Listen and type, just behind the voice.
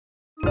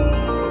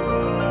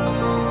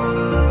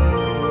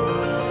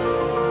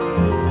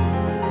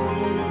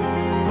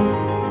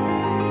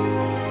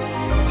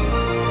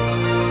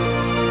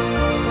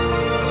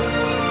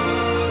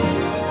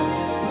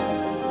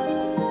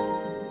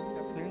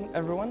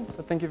everyone.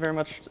 So thank you very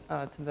much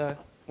to the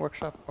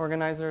workshop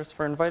organizers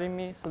for inviting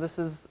me. So this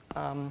is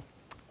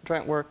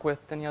joint work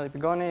with Daniele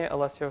Bigoni,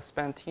 Alessio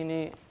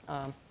Spantini,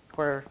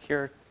 who are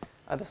here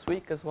this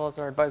week, as well as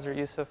our advisor,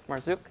 Yusuf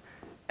Marzouk.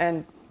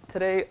 And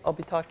today I'll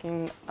be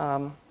talking,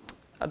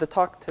 the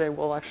talk today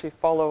will actually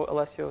follow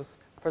Alessio's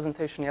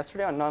presentation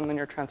yesterday on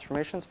nonlinear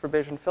transformations for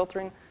Bayesian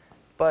filtering.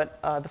 But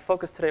the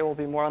focus today will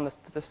be more on the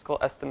statistical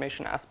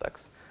estimation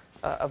aspects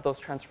of those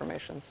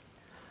transformations.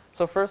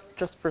 So first,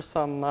 just for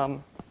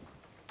some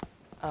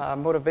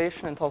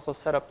motivation and to also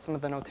set up some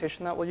of the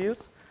notation that we'll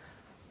use,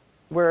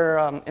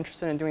 we're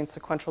interested in doing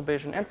sequential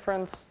Bayesian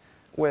inference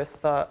with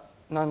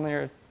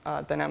nonlinear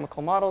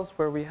dynamical models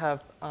where we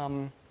have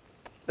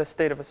the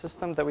state of a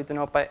system that we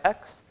denote by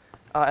x,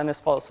 and this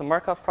follows some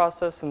Markov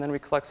process, and then we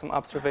collect some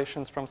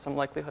observations from some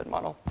likelihood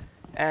model.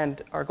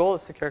 And our goal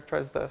is to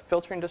characterize the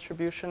filtering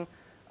distribution,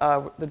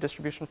 the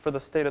distribution for the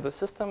state of the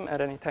system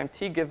at any time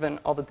t, given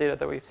all the data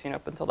that we've seen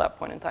up until that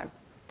point in time.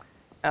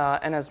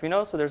 And as we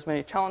know, so there's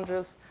many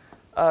challenges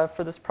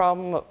for this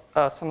problem.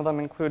 Some of them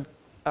include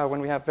when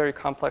we have very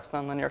complex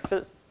nonlinear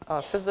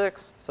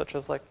physics, such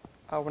as like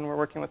when we're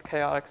working with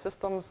chaotic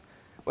systems,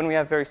 when we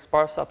have very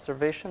sparse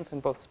observations in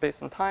both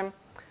space and time,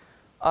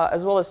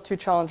 as well as two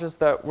challenges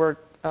that we're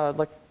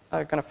going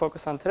to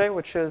focus on today,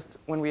 which is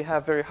when we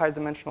have very high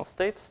dimensional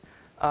states.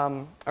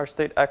 Our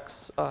state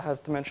x has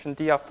dimension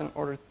d, often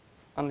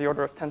on the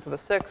order of 10 to the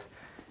 6,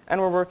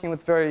 and we're working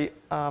with very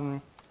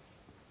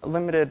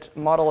limited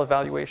model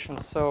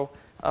evaluations. So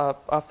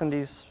often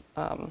these,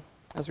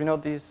 as we know,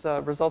 these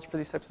results for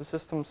these types of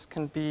systems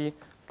can be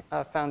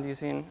found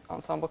using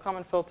ensemble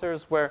Kalman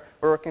filters, where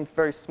we're working with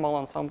very small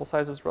ensemble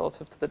sizes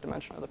relative to the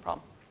dimension of the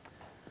problem.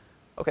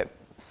 OK,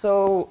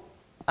 so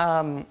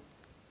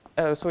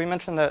so we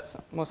mentioned that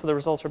most of the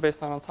results are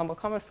based on ensemble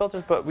Kalman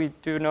filters, but we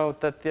do know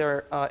that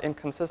they're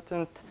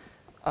inconsistent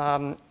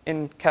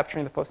in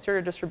capturing the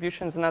posterior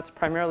distributions, and that's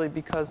primarily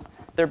because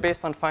they're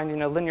based on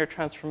finding a linear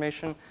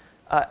transformation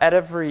at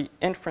every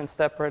inference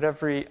step or at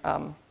every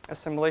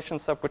assimilation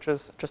step, which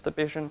is just a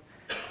Bayesian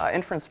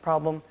inference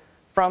problem.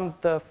 From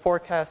the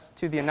forecast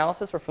to the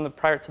analysis, or from the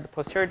prior to the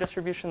posterior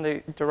distribution,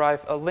 they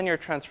derive a linear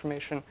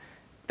transformation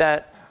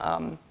that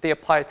they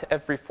apply to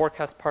every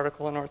forecast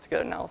particle in order to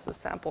get analysis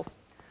samples.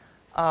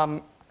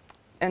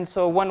 And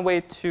so one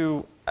way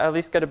to at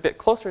least get a bit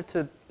closer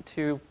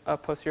to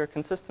posterior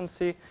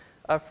consistency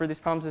for these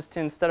problems is to,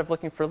 instead of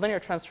looking for linear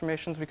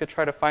transformations, we could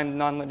try to find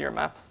nonlinear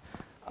maps.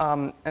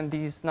 And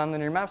these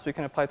nonlinear maps we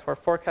can apply to our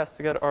forecast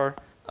to get our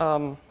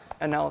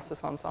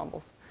analysis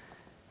ensembles.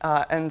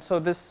 And so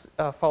this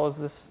follows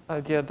this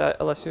idea that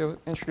Alessio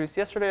introduced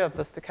yesterday of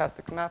the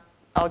stochastic map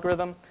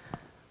algorithm.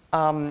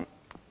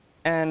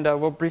 And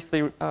we'll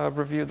briefly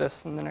review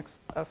this in the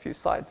next few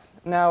slides.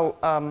 Now,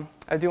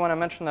 I do want to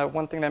mention that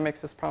one thing that makes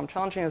this problem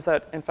challenging is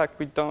that, in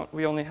fact,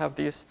 we only have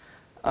these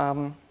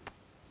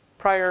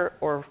prior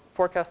or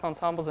forecast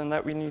ensembles, and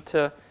that we need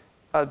to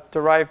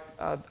derive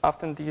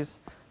often these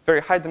very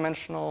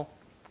high-dimensional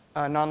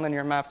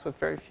nonlinear maps with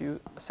very few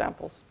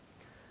samples.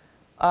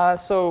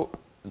 So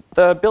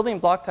the building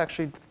block to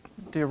actually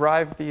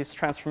derive these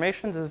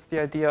transformations is the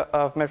idea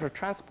of measured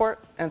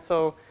transport. And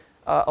so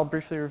I'll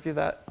briefly review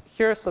that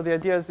here. So the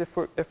idea is if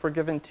we're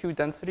given two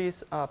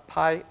densities,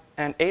 pi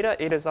and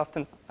eta, eta is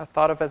often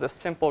thought of as a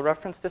simple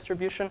reference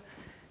distribution,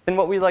 then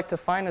what we like to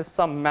find is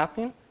some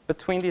mapping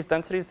between these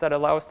densities that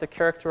allow us to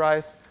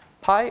characterize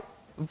pi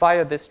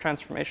via this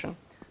transformation.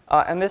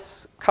 And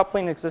this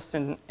coupling exists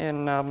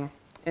in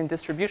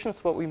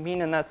distributions. What we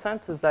mean in that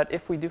sense is that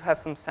if we do have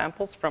some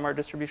samples from our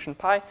distribution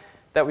pi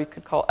that we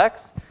could call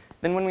x,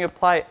 then when we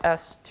apply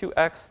s to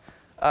x,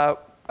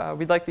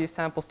 we'd like these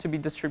samples to be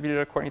distributed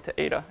according to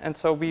eta. And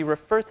so we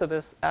refer to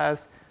this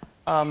as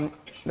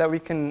that we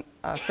can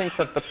think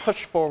that the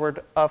push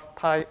forward of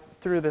pi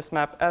through this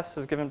map s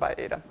is given by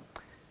eta.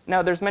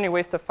 Now, there's many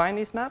ways to find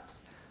these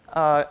maps.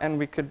 And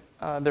we could,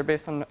 they're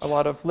based on a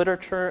lot of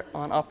literature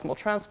on optimal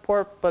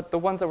transport. But the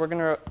ones that we're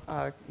going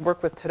to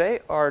work with today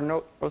are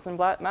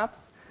Rosenblatt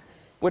maps,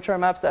 which are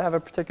maps that have a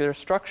particular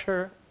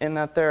structure in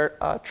that they're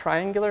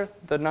triangular.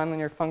 The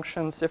nonlinear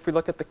functions, if we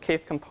look at the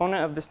kth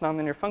component of this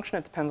nonlinear function,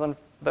 it depends on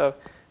the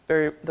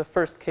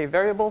first k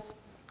variables.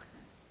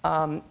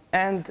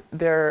 And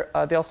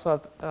they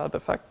also have the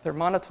fact they're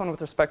monotone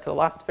with respect to the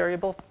last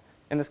variable,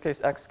 in this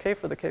case xk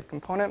for the kth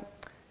component.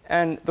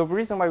 And the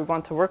reason why we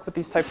want to work with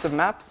these types of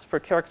maps for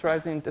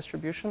characterizing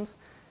distributions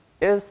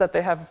is that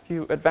they have a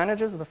few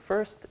advantages. The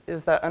first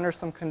is that under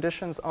some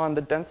conditions on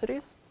the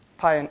densities,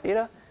 pi and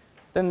eta,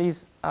 then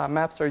these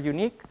maps are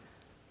unique.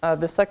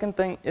 The second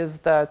thing is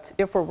that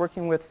if we're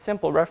working with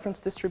simple reference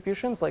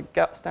distributions like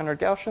standard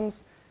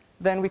Gaussians,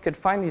 then we could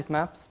find these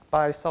maps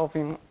by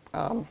solving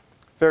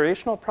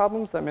variational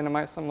problems that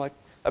minimize some like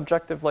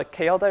objective like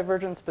KL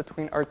divergence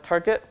between our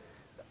target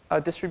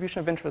distribution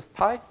of interest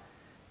pi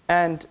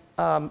and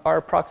our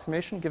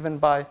approximation given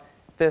by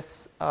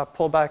this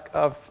pullback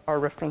of our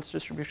reference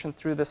distribution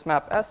through this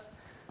map S.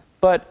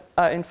 But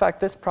in fact,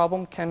 this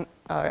problem can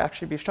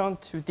actually be shown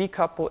to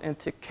decouple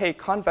into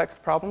k-convex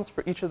problems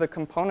for each of the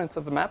components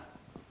of the map.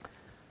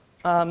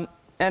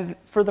 And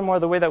furthermore,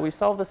 the way that we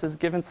solve this is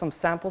given some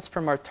samples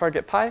from our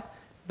target pi,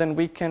 then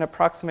we can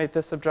approximate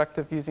this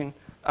objective using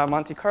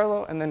Monte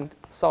Carlo and then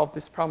solve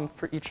this problem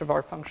for each of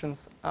our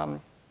functions,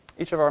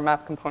 each of our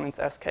map components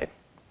sk.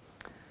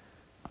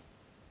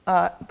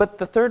 But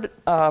the third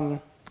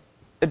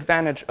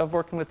advantage of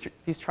working with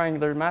these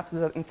triangular maps is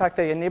that, in fact,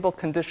 they enable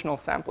conditional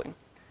sampling.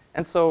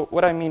 And so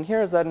what I mean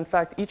here is that, in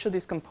fact, each of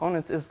these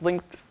components is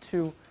linked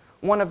to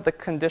one of the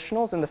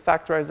conditionals in the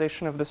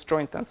factorization of this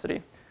joint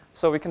density.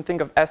 So we can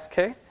think of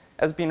sk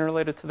as being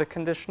related to the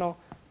conditional,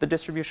 the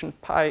distribution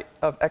pi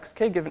of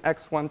xk given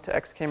x1 to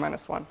xk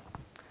minus 1.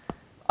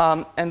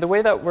 And the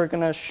way that we're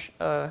going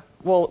to,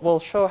 we'll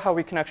show how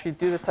we can actually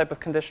do this type of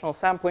conditional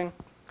sampling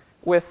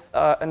with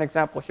an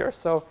example here.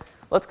 So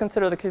let's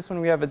consider the case when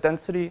we have a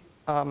density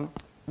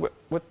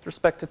with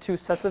respect to two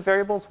sets of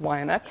variables, y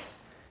and x.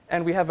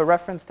 And we have a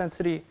reference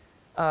density,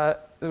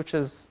 which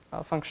is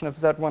a function of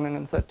z1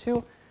 and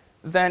z2.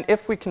 Then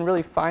if we can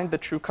really find the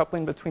true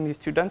coupling between these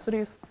two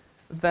densities,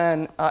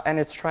 then, and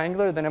it's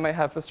triangular, then it might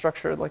have a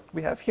structure like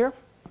we have here,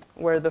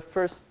 where the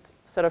first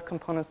set of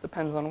components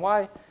depends on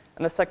y,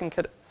 and the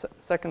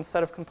second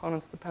set of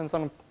components depends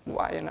on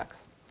y and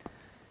x.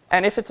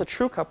 And if it's a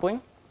true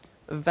coupling,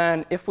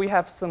 then if we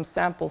have some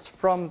samples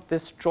from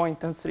this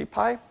joint density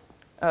pi,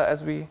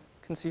 as we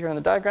can see here in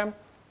the diagram,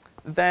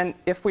 then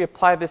if we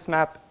apply this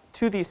map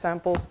to these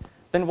samples,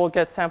 then we'll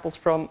get samples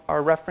from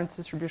our reference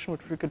distribution,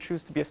 which we could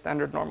choose to be a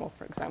standard normal,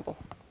 for example.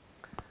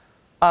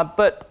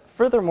 But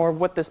furthermore,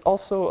 what this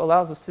also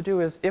allows us to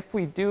do is if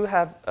we do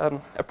have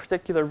a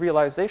particular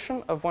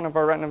realization of one of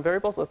our random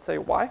variables, let's say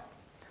y,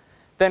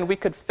 then we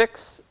could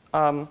fix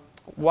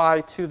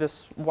y to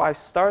this y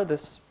star,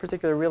 this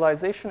particular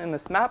realization in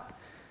this map.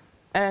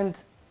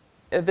 And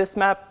this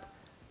map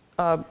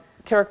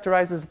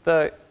characterizes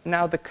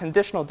now the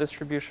conditional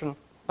distribution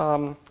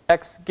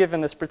x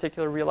given this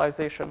particular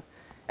realization.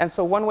 And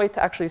so one way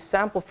to actually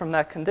sample from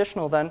that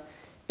conditional then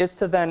is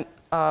to then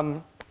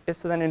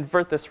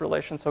invert this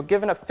relation. So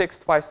given a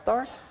fixed y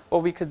star,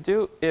 what we could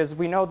do is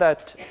we know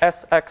that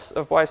sx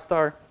of y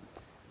star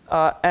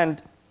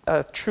and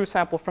a true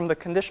sample from the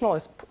conditional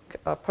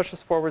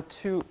pushes forward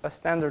to a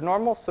standard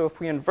normal. So if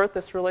we invert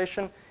this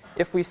relation,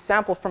 if we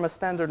sample from a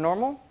standard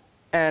normal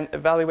and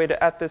evaluate it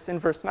at this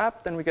inverse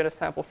map, then we get a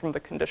sample from the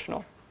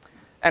conditional.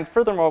 And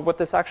furthermore, what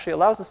this actually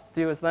allows us to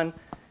do is then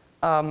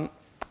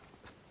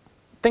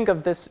think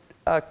of this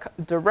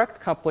direct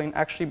coupling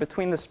actually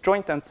between this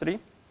joint density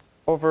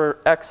over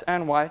x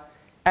and y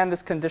and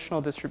this conditional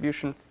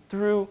distribution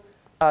through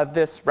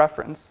this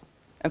reference.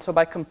 And so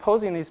by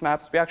composing these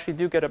maps, we actually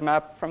do get a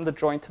map from the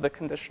joint to the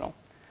conditional.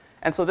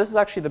 And so this is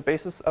actually the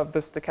basis of the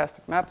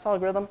stochastic maps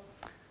algorithm.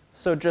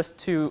 So just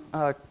to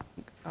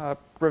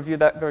review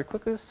that very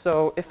quickly.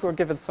 So if we're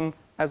given some,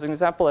 as an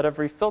example, at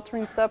every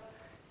filtering step,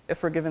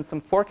 if we're given some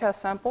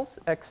forecast samples,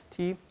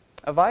 xt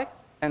of I,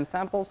 and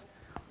samples,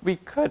 we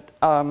could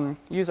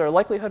use our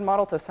likelihood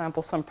model to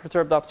sample some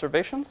perturbed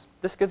observations.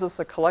 This gives us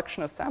a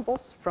collection of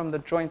samples from the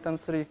joint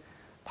density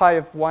pi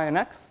of y and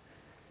x.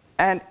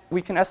 And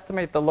we can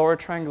estimate the lower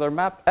triangular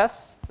map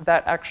S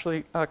that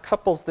actually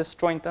couples this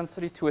joint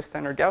density to a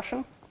standard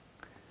Gaussian.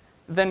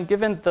 Then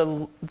given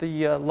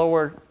the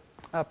lower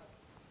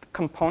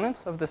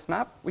components of this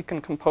map, we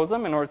can compose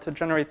them in order to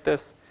generate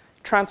this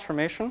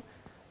transformation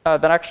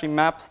that actually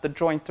maps the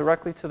joint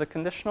directly to the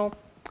conditional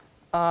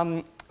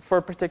for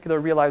a particular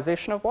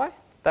realization of y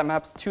that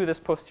maps to this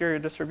posterior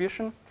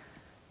distribution.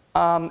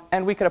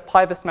 And we could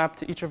apply this map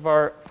to each of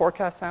our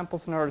forecast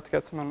samples in order to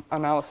get some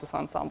analysis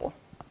ensemble.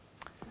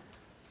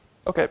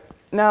 OK,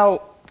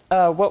 now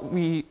what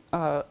we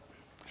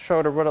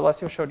showed, or what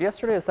Alessio showed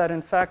yesterday, is that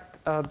in fact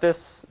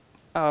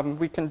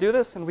we can do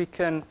this, and we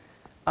can,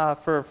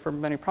 for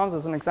many problems,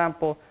 as an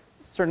example,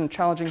 certain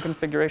challenging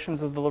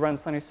configurations of the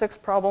Lorenz 96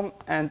 problem.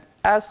 And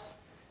as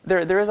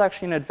there is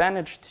actually an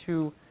advantage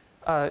to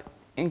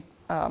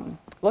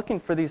looking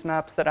for these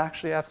maps that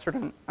actually have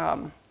certain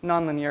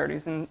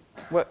nonlinearities. And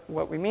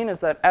what we mean is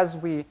that as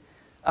we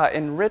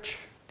enrich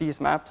these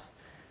maps,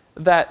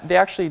 that they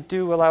actually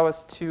do allow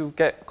us to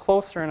get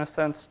closer, in a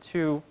sense,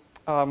 to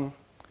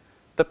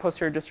the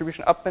posterior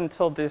distribution up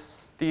until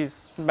these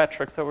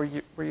metrics that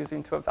we're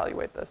using to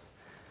evaluate this.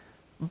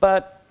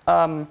 But,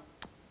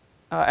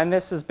 and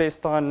this is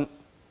based on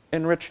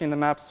enriching the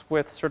maps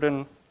with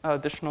certain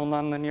additional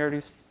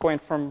nonlinearities going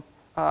from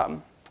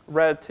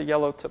red to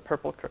yellow to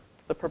purple,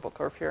 the purple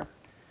curve here.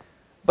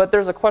 But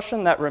there's a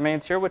question that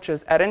remains here, which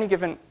is, at any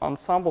given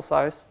ensemble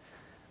size,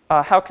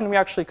 how can we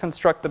actually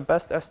construct the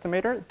best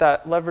estimator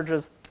that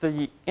leverages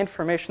the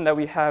information that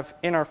we have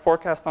in our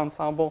forecast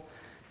ensemble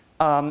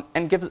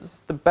and gives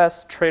us the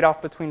best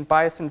trade-off between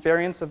bias and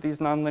variance of these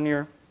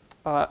nonlinear,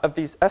 of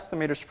these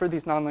estimators for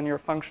these nonlinear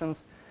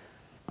functions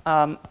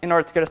in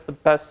order to get us the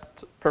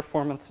best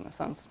performance, in a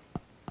sense.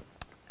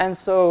 And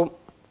so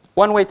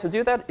one way to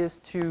do that is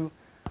to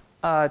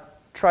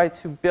try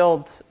to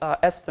build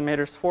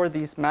estimators for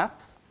these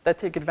maps that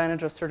take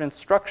advantage of certain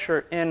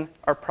structure in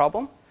our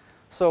problem.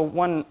 So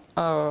one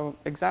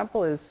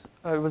example is,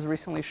 it was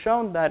recently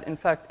shown that, in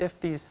fact, if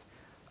these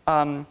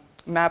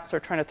maps are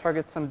trying to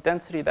target some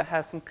density that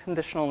has some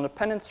conditional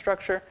independent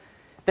structure,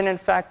 then in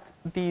fact,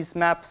 these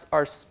maps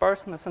are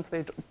sparse in the sense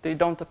that they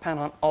don't depend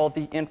on all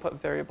the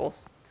input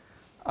variables,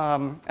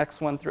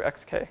 x1 through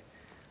xk.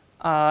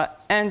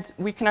 And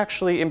we can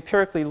actually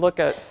empirically look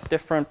at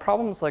different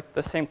problems, like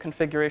the same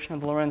configuration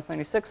of the Lorenz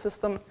 96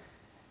 system,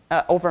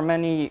 over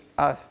many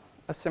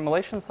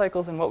assimilation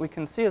cycles. And what we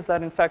can see is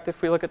that, in fact,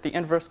 if we look at the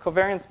inverse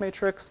covariance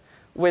matrix,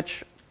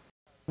 which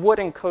would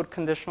encode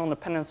conditional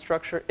independent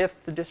structure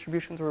if the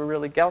distributions were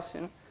really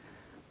Gaussian,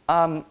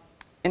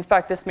 in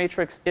fact, this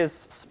matrix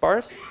is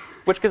sparse,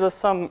 which gives us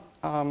some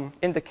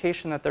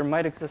indication that there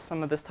might exist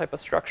some of this type of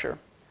structure.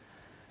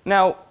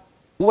 Now,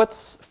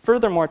 what's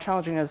furthermore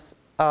challenging is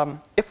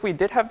if we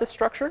did have this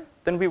structure,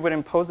 then we would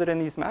impose it in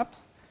these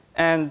maps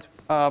and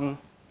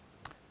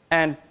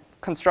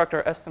construct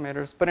our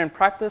estimators. But in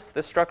practice,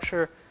 the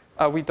structure,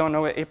 we don't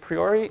know it a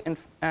priori.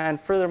 And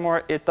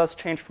furthermore, it does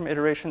change from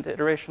iteration to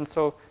iteration.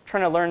 So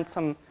trying to learn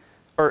some,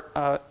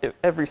 or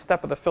every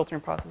step of the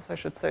filtering process, I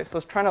should say. So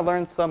it's trying to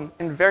learn some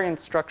invariant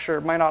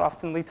structure might not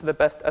often lead to the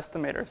best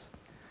estimators.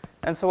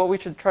 And so what we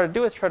should try to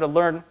do is try to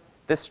learn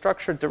this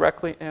structure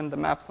directly in the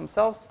maps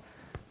themselves.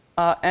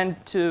 And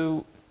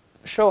to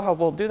show how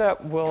we'll do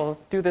that, we'll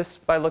do this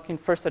by looking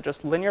first at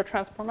just linear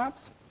transform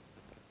maps.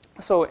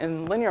 So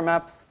in linear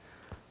maps,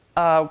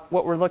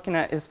 what we're looking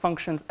at is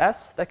functions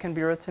S that can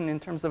be written in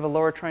terms of a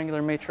lower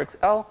triangular matrix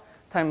L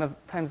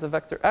times a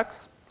vector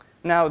X.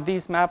 Now,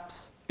 these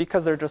maps,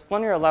 because they're just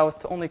linear, allow us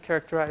to only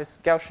characterize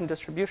Gaussian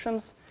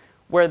distributions,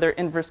 where their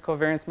inverse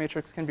covariance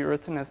matrix can be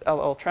written as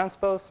LL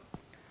transpose.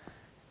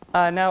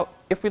 Now,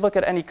 if we look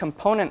at any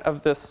component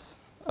of this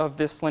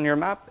linear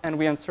map, and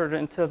we insert it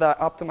into that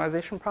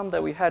optimization problem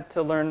that we had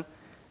to learn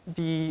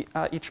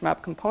each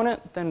map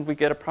component, then we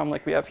get a problem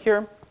like we have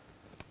here.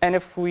 And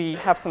if we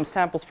have some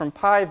samples from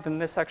pi, then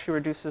this actually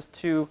reduces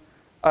to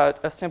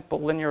a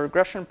simple linear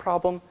regression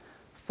problem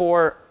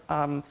for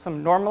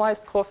some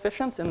normalized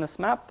coefficients in this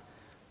map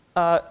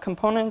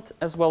component,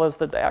 as well as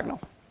the diagonal.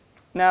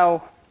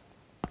 Now,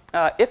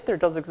 if there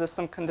does exist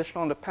some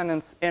conditional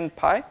independence in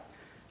pi,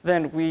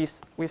 then we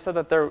said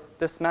that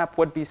this map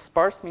would be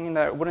sparse, meaning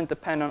that it wouldn't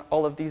depend on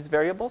all of these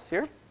variables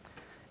here.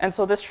 And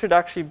so this should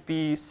actually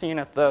be seen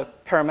at the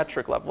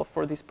parametric level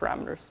for these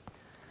parameters.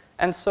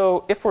 And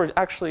so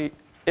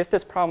if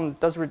this problem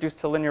does reduce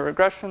to linear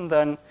regression,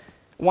 then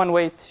one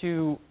way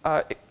to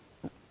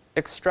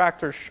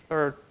extract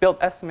or build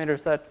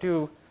estimators that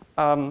do,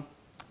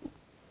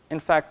 in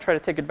fact, try to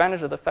take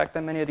advantage of the fact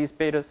that many of these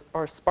betas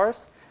are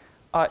sparse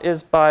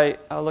is by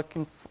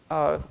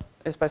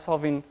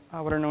solving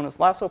what are known as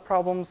lasso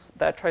problems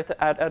that try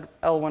to add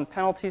L1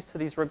 penalties to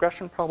these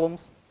regression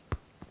problems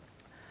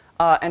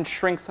and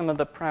shrink some of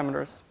the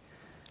parameters.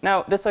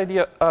 Now, this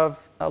idea of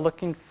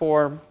looking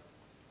for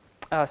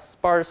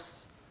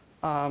sparse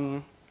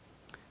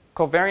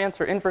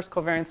covariance or inverse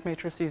covariance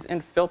matrices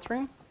in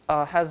filtering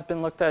has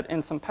been looked at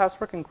in some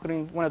past work,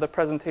 including one of the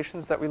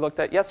presentations that we looked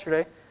at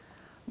yesterday.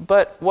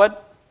 But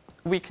what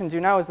we can do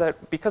now is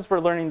that because we're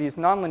learning these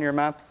nonlinear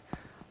maps,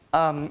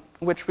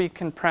 which we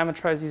can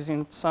parameterize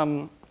using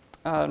some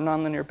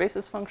nonlinear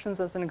basis functions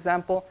as an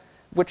example,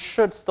 which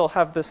should still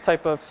have this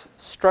type of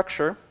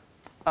structure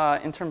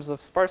in terms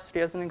of sparsity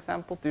as an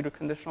example due to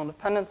conditional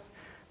dependence,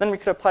 then we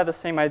could apply the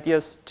same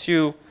ideas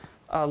to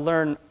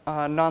learn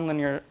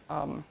nonlinear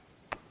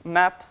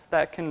maps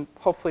that can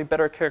hopefully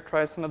better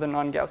characterize some of the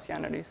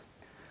non-Gaussianities.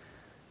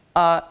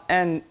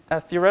 And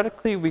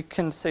theoretically, we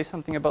can say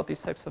something about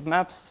these types of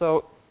maps.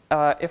 So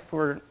if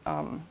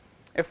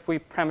we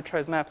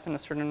parameterize maps in a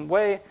certain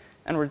way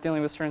and we're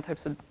dealing with certain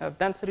types of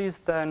densities,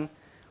 then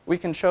we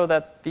can show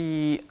that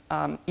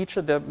each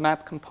of the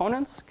map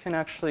components can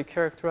actually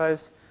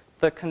characterize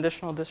the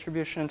conditional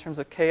distribution in terms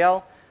of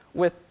KL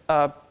with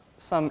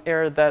some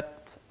error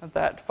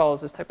that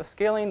follows this type of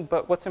scaling.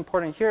 But what's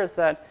important here is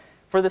that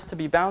for this to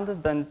be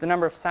bounded, then the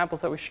number of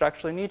samples that we should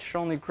actually need should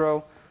only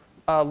grow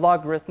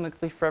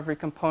logarithmically for every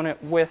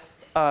component with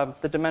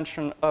the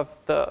dimension of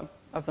the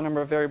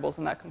number of variables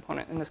in that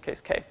component, in this case,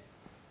 k.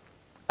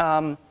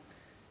 And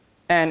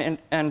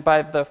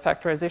by the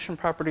factorization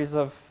properties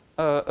of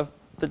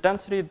the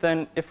density,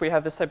 then if we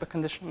have this type of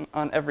condition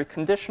on every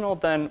conditional,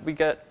 then we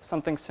get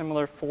something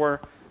similar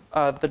for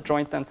the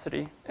joint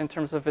density in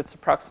terms of its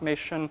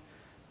approximation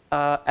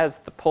as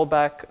the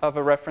pullback of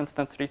a reference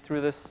density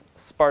through this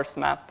sparse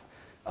map.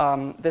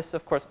 This,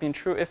 of course, being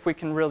true if we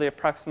can really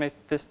approximate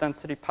this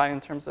density pi in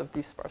terms of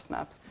these sparse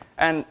maps.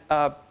 And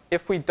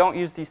if we don't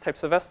use these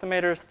types of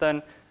estimators,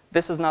 then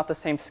this is not the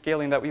same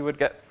scaling that we would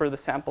get for the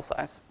sample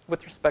size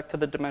with respect to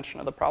the dimension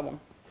of the problem.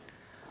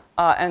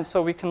 And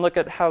so we can look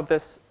at how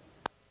this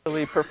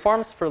really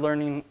performs for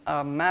learning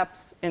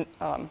maps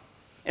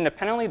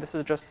independently. This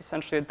is just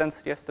essentially a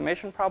density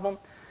estimation problem.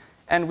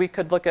 And we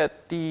could look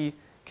at the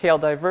KL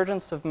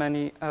divergence of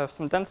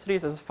some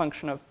densities as a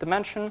function of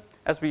dimension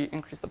as we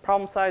increase the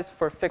problem size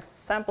for a fixed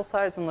sample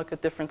size and look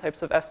at different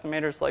types of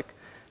estimators, like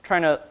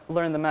trying to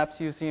learn the maps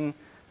using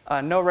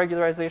no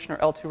regularization or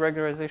L2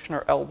 regularization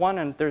or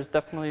L1. And there's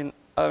definitely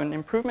an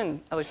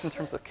improvement, at least in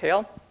terms of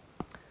KL.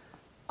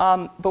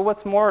 But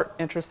what's more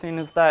interesting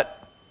is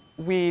that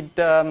we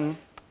can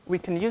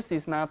use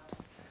these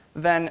maps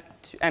then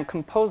and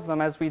compose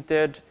them as we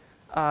did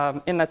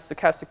in that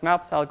stochastic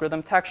maps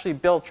algorithm to actually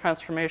build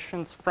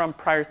transformations from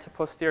prior to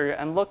posterior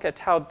and look at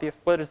how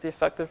what is the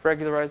effect of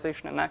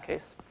regularization in that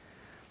case.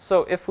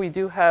 So if we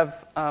do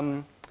have,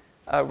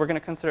 we're going to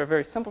consider a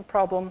very simple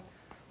problem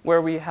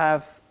where we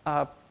have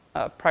a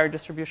prior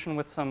distribution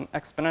with some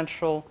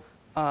exponential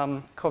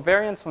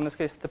covariance. So in this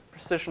case, the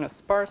precision is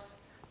sparse,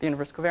 the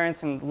inverse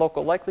covariance in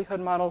local likelihood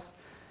models.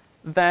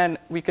 Then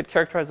we could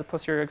characterize the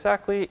posterior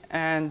exactly,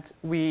 and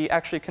we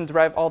actually can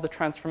derive all the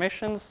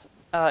transformations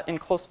in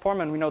closed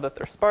form, and we know that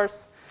they're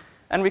sparse.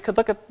 And we could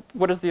look at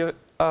what is the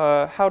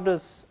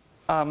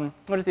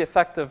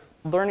effect of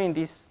learning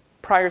these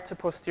prior to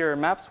posterior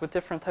maps with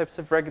different types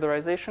of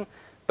regularization.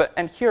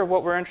 And here,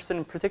 what we're interested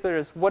in particular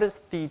is what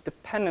is the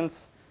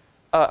dependence,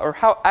 or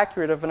how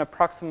accurate of an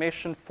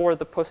approximation for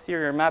the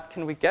posterior map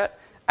can we get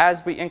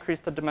as we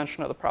increase the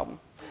dimension of the problem.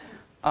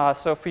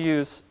 So if we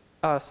use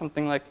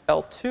something like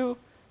L2,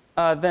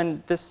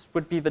 then this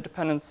would be the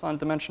dependence on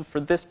dimension for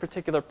this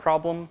particular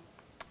problem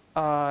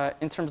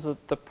in terms of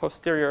the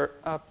posterior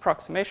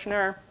approximation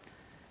error,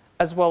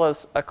 as well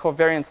as a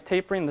covariance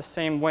tapering, the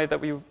same way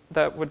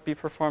that would be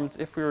performed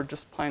if we were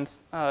just applying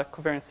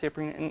covariance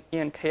tapering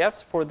in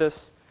ENKFs for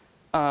this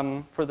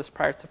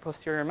prior to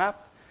posterior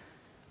map,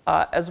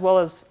 as well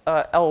as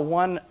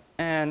L1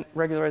 and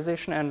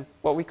regularization and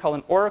what we call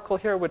an oracle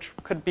here, which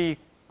could be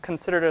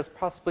considered as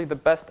possibly the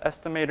best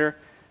estimator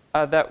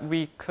that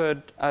we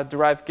could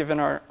derive given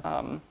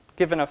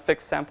a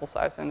fixed sample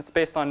size. And it's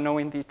based on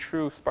knowing the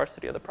true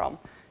sparsity of the problem.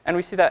 And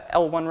we see that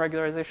L1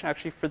 regularization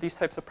actually for these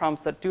types of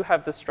problems that do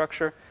have this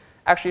structure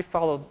actually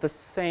follow the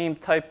same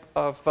type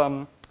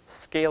of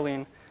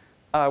scaling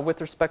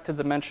with respect to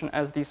dimension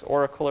as these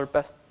oracle or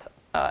best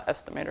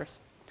estimators.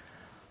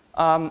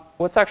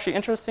 What's actually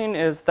interesting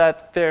is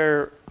that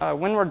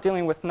when we're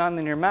dealing with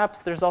nonlinear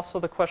maps, there's also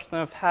the question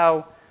of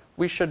how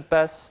we should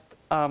best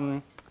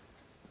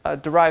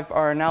derive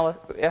our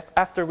analysis,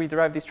 after we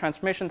derive these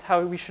transformations,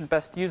 how we should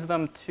best use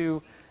them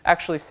to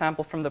actually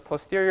sample from the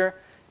posterior.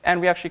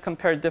 And we actually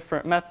compare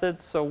different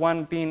methods. So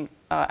one being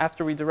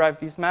after we derive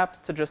these maps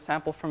to just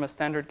sample from a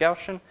standard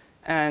Gaussian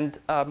and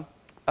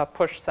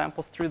push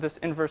samples through this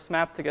inverse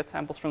map to get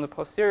samples from the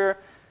posterior,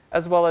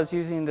 as well as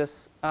using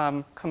this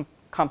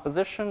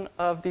composition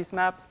of these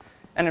maps.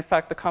 And in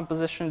fact, the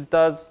composition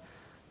does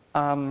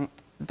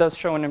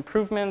show an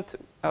improvement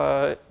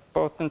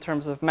both in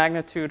terms of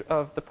magnitude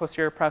of the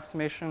posterior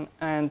approximation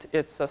and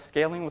its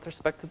scaling with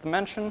respect to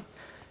dimension.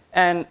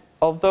 And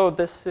although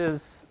this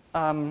is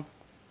known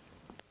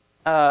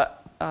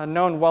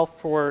well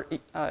for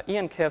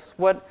ENKFs,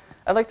 what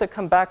I'd like to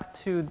come back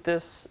to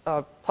this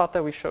plot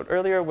that we showed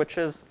earlier, which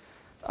shows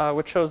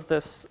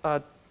this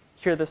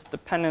this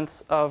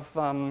dependence of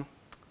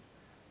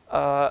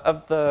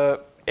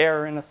the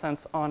error in a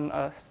sense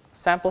on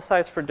sample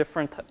size for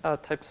different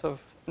types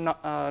of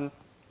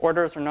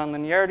orders or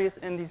nonlinearities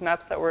in these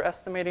maps that we're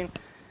estimating.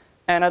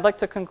 And I'd like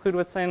to conclude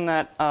with saying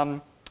that,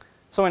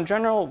 so in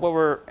general, what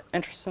we're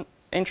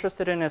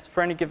interested in is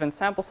for any given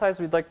sample size,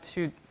 we'd like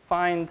to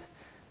find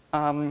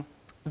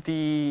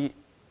the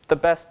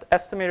best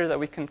estimator that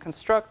we can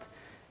construct.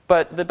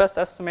 But the best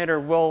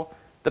estimator will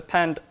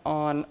depend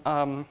on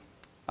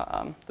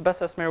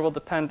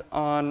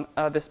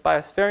this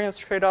bias variance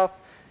trade-off,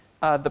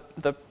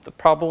 the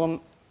problem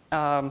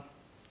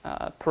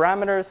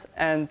parameters,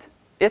 and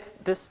it's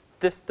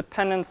this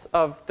dependence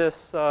of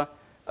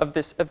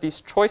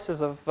these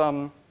choices of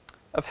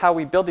how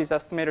we build these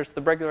estimators,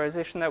 the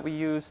regularization that we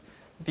use,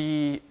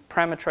 the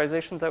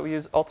parametrizations that we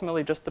use,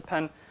 ultimately just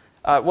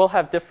will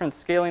have different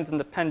scalings and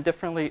depend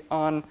differently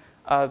on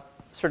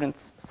certain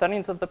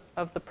settings of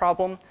the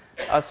problem.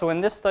 So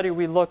in this study,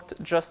 we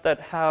looked just at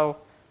how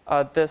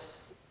the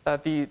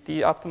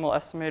optimal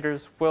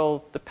estimators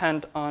will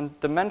depend on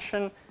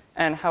dimension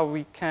and how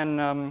we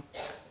can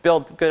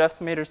build good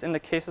estimators in the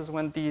cases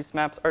when these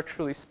maps are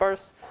truly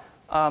sparse.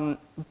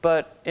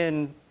 But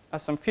in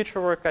some future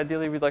work,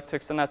 ideally, we'd like to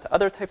extend that to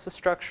other types of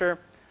structure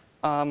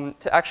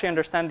to actually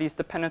understand these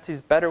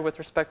dependencies better with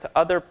respect to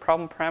other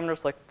problem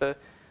parameters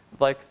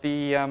like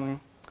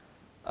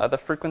the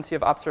frequency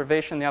of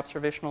observation, the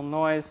observational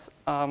noise,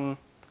 and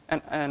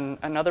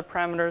other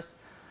parameters,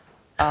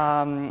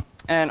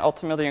 and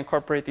ultimately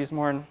incorporate these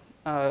more in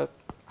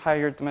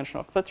higher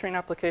dimensional filtering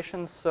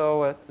applications.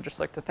 So I'd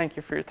just like to thank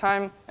you for your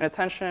time and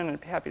attention, and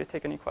I'd be happy to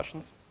take any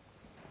questions.